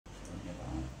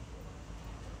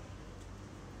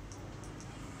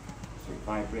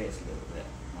vibrates a little bit,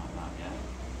 like that, yeah?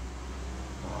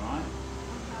 Alright?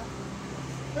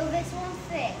 Will this one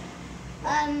fit?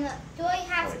 Do I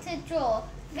have to draw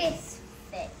this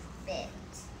bit?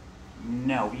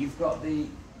 No, you've got the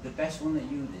best one that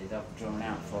you did, I've drawn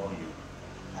out for you.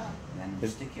 Oh. And then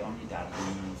stick it on your dad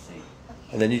and you'll see.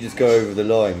 And then you just go over the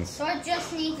lines. So I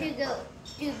just need to go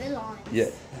do the lines. Yeah.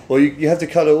 Well, you have to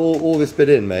colour all this bit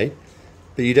in, mate.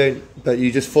 But you don't. But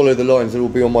you just follow the lines that will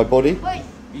be on my body. Wait,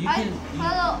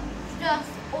 colour just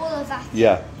all of that.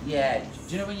 Yeah. Yeah.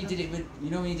 Do you know when you did it with?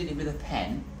 You know when you did it with a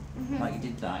pen, like you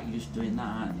did that. You're just doing that,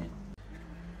 aren't you?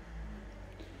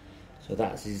 So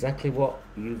that's exactly what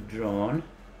you've drawn.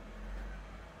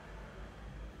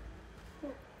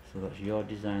 So that's your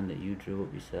design that you drew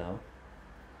up yourself.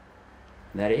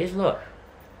 There it is, look.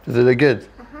 Does it look good?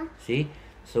 See?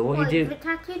 So what you do... the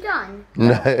tattoo done?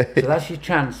 No. So that's your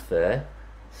transfer.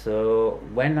 So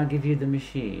when I give you the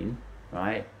machine,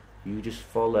 right, you just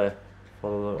follow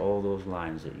all those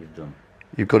lines that you've done.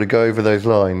 You've got to go over those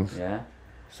lines. Yeah?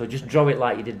 So just draw it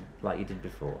like you did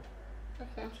before. Okay.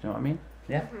 Do you know what I mean?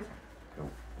 Yeah? Cool.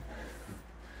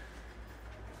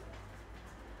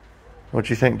 What do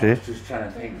you think, dude? I was just trying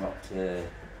to think what to...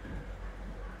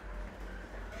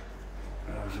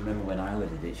 I just remember when Isla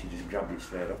did it, she just grabbed it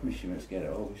straight off me. She went to get it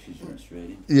over. She just went straight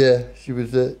in. Yeah, she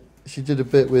was. She did a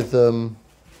bit with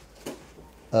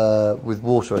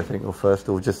water, I think, or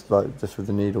just with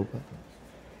the needle. But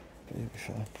you'll be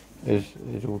fine.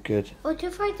 It's all good. What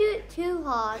if I do it too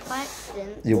hard by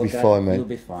accident? You'll be fine, mate. You'll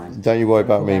be fine. Don't you worry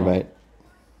about me, mate.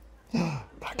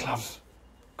 Black gloves.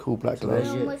 Cool black gloves.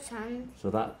 So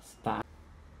that's that.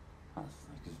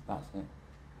 That's it.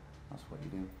 That's what you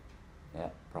do. Yeah,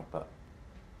 proper.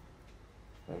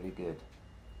 Very good.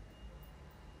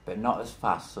 But not as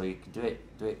fast, so you can do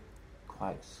it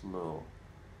quite slow.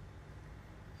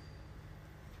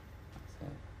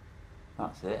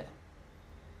 That's it.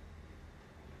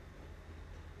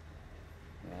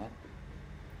 Yeah.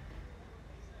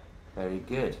 Very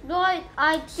good. Do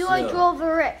I draw the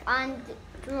rip and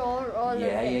draw all of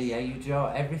this? Yeah. You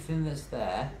draw everything that's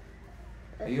there.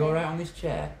 Are you alright on this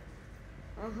chair?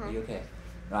 Are you okay?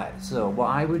 Right, so what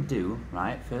I would do,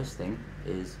 right, first thing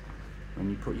is when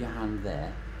you put your hand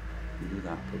there, you do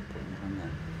that, put your hand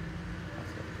there.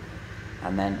 That's it.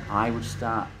 And then I would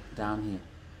start down here.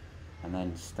 And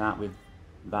then start with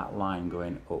that line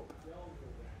going up.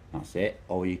 That's it.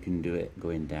 Or you can do it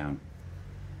going down.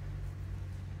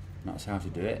 That's how to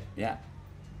do it, yeah.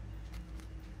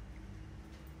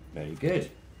 Very good.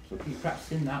 So keep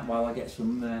practicing that while I get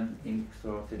some ink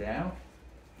sorted out.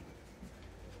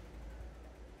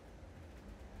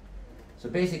 So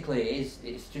basically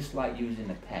it's just like using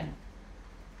a pen.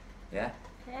 Yeah?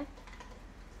 Okay.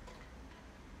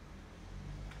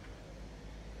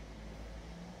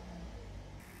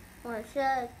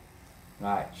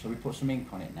 Right, shall we put some ink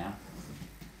on it now?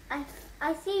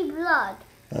 I see blood.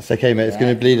 That's okay, mate. It's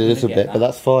going to bleed a little bit, but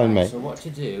that's fine, mate. So what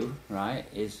to do, right,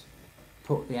 is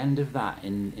put the end of that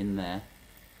in there.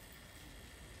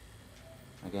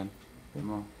 Again, a bit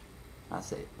more.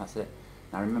 That's it.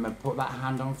 Now remember, put that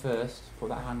hand on first,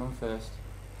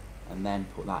 and then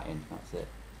put that in, that's it.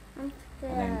 I'm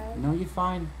scared. And then, no, you're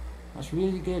fine. That's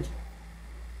really good.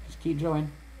 Just keep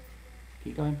drawing.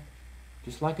 Keep going.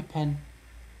 Just like a pen.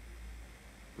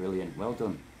 Brilliant, well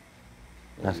done.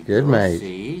 That's good, mate.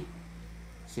 See,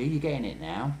 you're getting it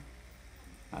now.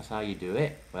 That's how you do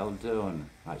it. Well done.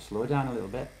 Right, slow down a little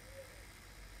bit.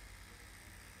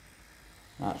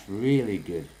 That's really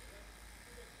good.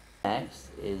 Next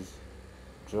is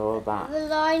draw that. The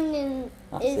line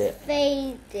is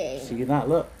fading. See that,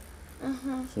 look?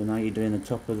 So now you're doing the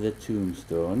top of the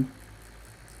tombstone.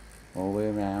 All the way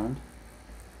around.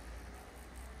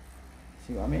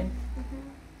 See what I mean?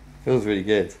 Feels really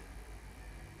good.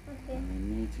 Okay. And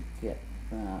we need to get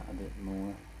that a bit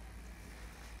more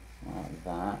like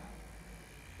that.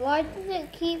 Why does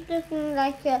it keep looking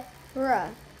like a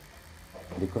brush?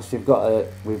 Because we've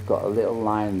got a little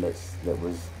line that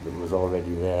was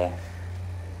already there.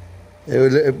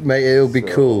 It'll be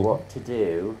cool. What to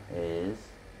do is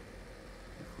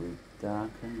if we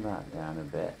darken that down a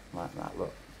bit like that.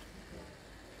 Look.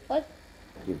 What?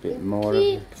 A bit more. It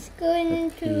keeps going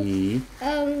into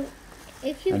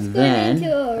It keeps and going then,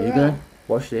 into a are you row. good?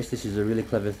 Watch this. This is a really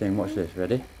clever thing. Watch this.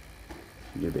 Ready?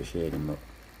 Do a bit of shading. Look.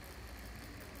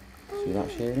 See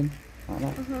that shading? Like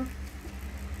that.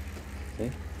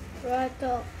 See? Right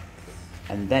up.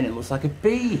 And then it looks like a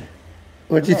bee.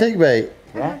 What do you think, mate?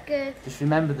 Yeah. Good. Just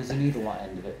remember, there's a needle at the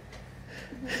end of it.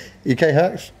 You okay,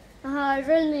 Hux? I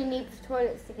really need the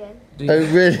toilets again. Do Oh, you?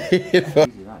 really? Easy, that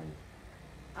is.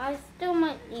 I still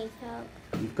might need help.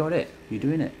 You've got it. You're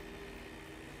doing it.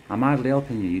 I'm hardly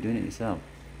helping you. You're doing it yourself.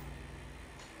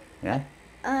 Yeah?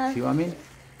 See what I mean?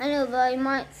 I know, but I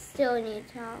might still need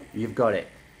help. You've got it.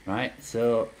 Right?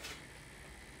 So,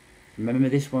 remember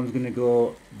this one's going to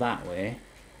go that way.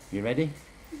 You ready?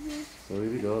 Mm-hmm. So here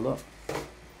we go, look.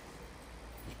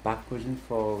 Just backwards and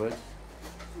forwards.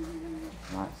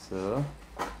 Like so.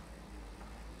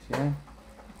 Yeah?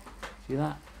 See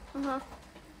that? Uh-huh.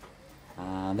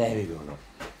 And there we go, look.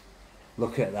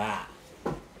 Look at that.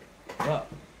 Look.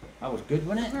 That was good,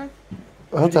 wasn't it? Uh-huh.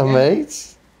 Well done,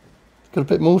 mate. Got a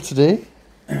bit more to do.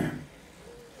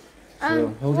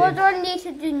 What do I need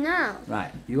to do now?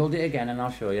 Right, you hold it again and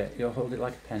I'll show you. You'll hold it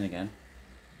like a pen again.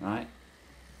 Right?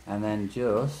 And then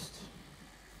just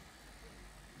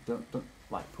don't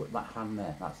like put that hand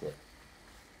there, that's it.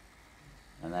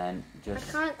 And then just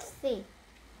I can't see.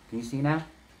 can you see now?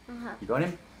 Uh-huh. You got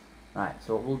him? Right,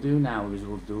 so what we'll do now is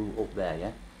we'll do up there,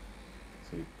 yeah?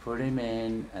 So you put him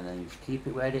in and then you just keep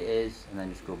it where it is and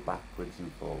then just go backwards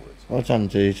and forwards. Well done,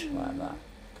 dude. Like that.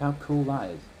 Look how cool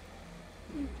that is.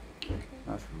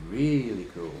 That's really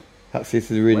cool. Perhaps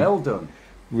this is a really, Well done.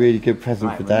 really good present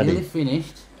Right, for we're Daddy. nearly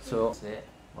finished. So that's it.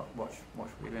 Watch what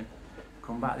we're doing.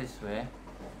 Come back this way.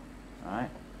 Right.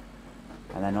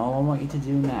 And then all I want you to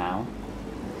do now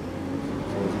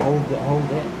is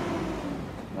hold it.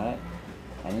 Right.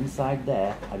 And inside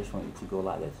there, I just want you to go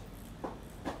like this.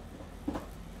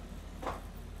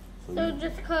 So you-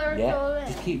 just colour it yeah, all in.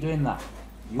 just keep doing that.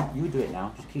 You do it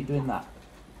now. Just keep doing that.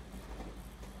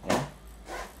 Yeah.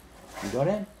 You got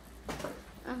it?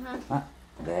 Uh-huh.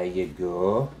 There you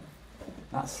go.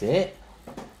 That's it.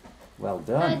 Well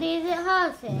done. So is it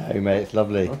hard here? No, mate, it's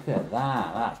lovely. Look at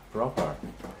that. That's proper.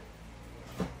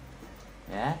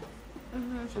 Yeah?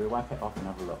 Shall we wipe it off and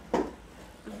have a look?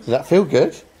 Does that feel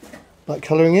good? Like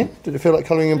colouring in? Did it feel like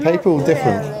colouring in paper or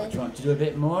different? Do you want to do a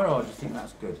bit more or do you think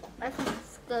that's good? I think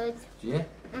it's good. Do you?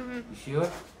 You sure?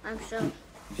 I'm sure.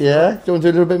 Yeah? Do you want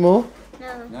to do a little bit more?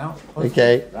 No. No?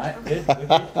 Okay. Right, good.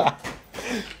 good.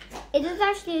 It does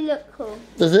actually look cool.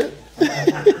 Does it?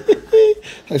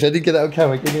 Actually, I did get that on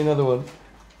camera. Give me another one.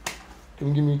 Come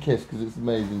and give me a kiss because it's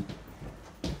amazing.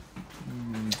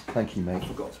 Thank you, I mate.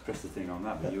 forgot to press the thing on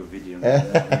that, but you were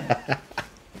videoing.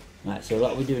 Right, so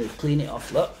what we do is clean it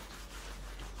off, look.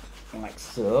 Like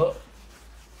so.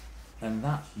 And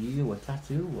that's you, a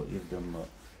tattoo, what you've done, look.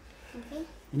 Okay.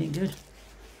 Isn't it good?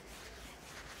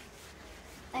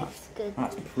 That's good.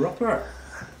 That's proper.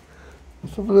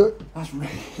 Let's have a look.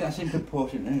 That's in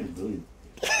proportion, isn't it? Brilliant.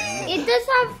 It does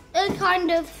have a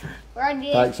kind of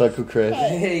radius. Thanks, Uncle Chris.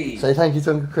 Hey! Say thank you to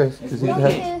Uncle Chris. It's 'cause he's wicked,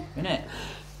 had- isn't it?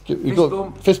 We've Fist got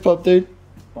bump. fist bump, dude.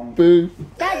 Bonk. Boo.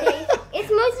 Daddy, it's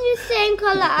mostly the same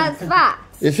colour as that.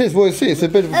 It is what it is. It's a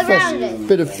bit of Around it.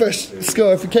 bit of fresh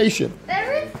scarification.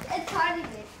 There is a tiny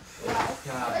bit of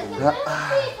blood. There's a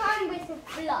tiny bit of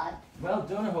blood. Well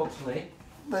done, hopefully.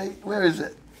 Mate, where is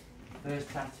it? First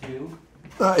tattoo.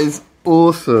 That is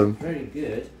awesome. Very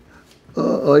good.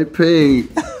 R.I.P.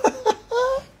 Blood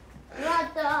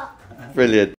up.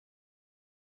 Brilliant.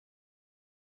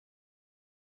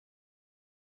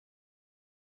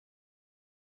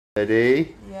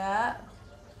 Ready? Yeah.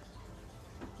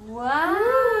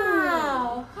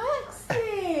 Wow,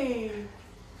 Huxley.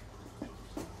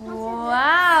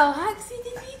 Wow, Huxley,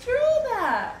 did you draw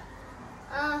that?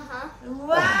 Uh-huh.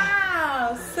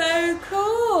 Wow, so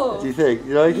cool. What do you think?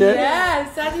 You like it?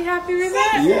 Yes, Daddy happy with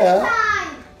it? Yeah. Time.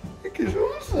 I think it's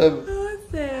awesome.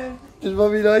 Awesome. Does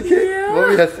Mummy like it? Yeah.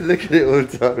 Mummy has to look at it all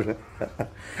the time.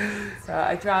 So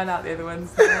I drowned out the other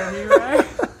ones anyway.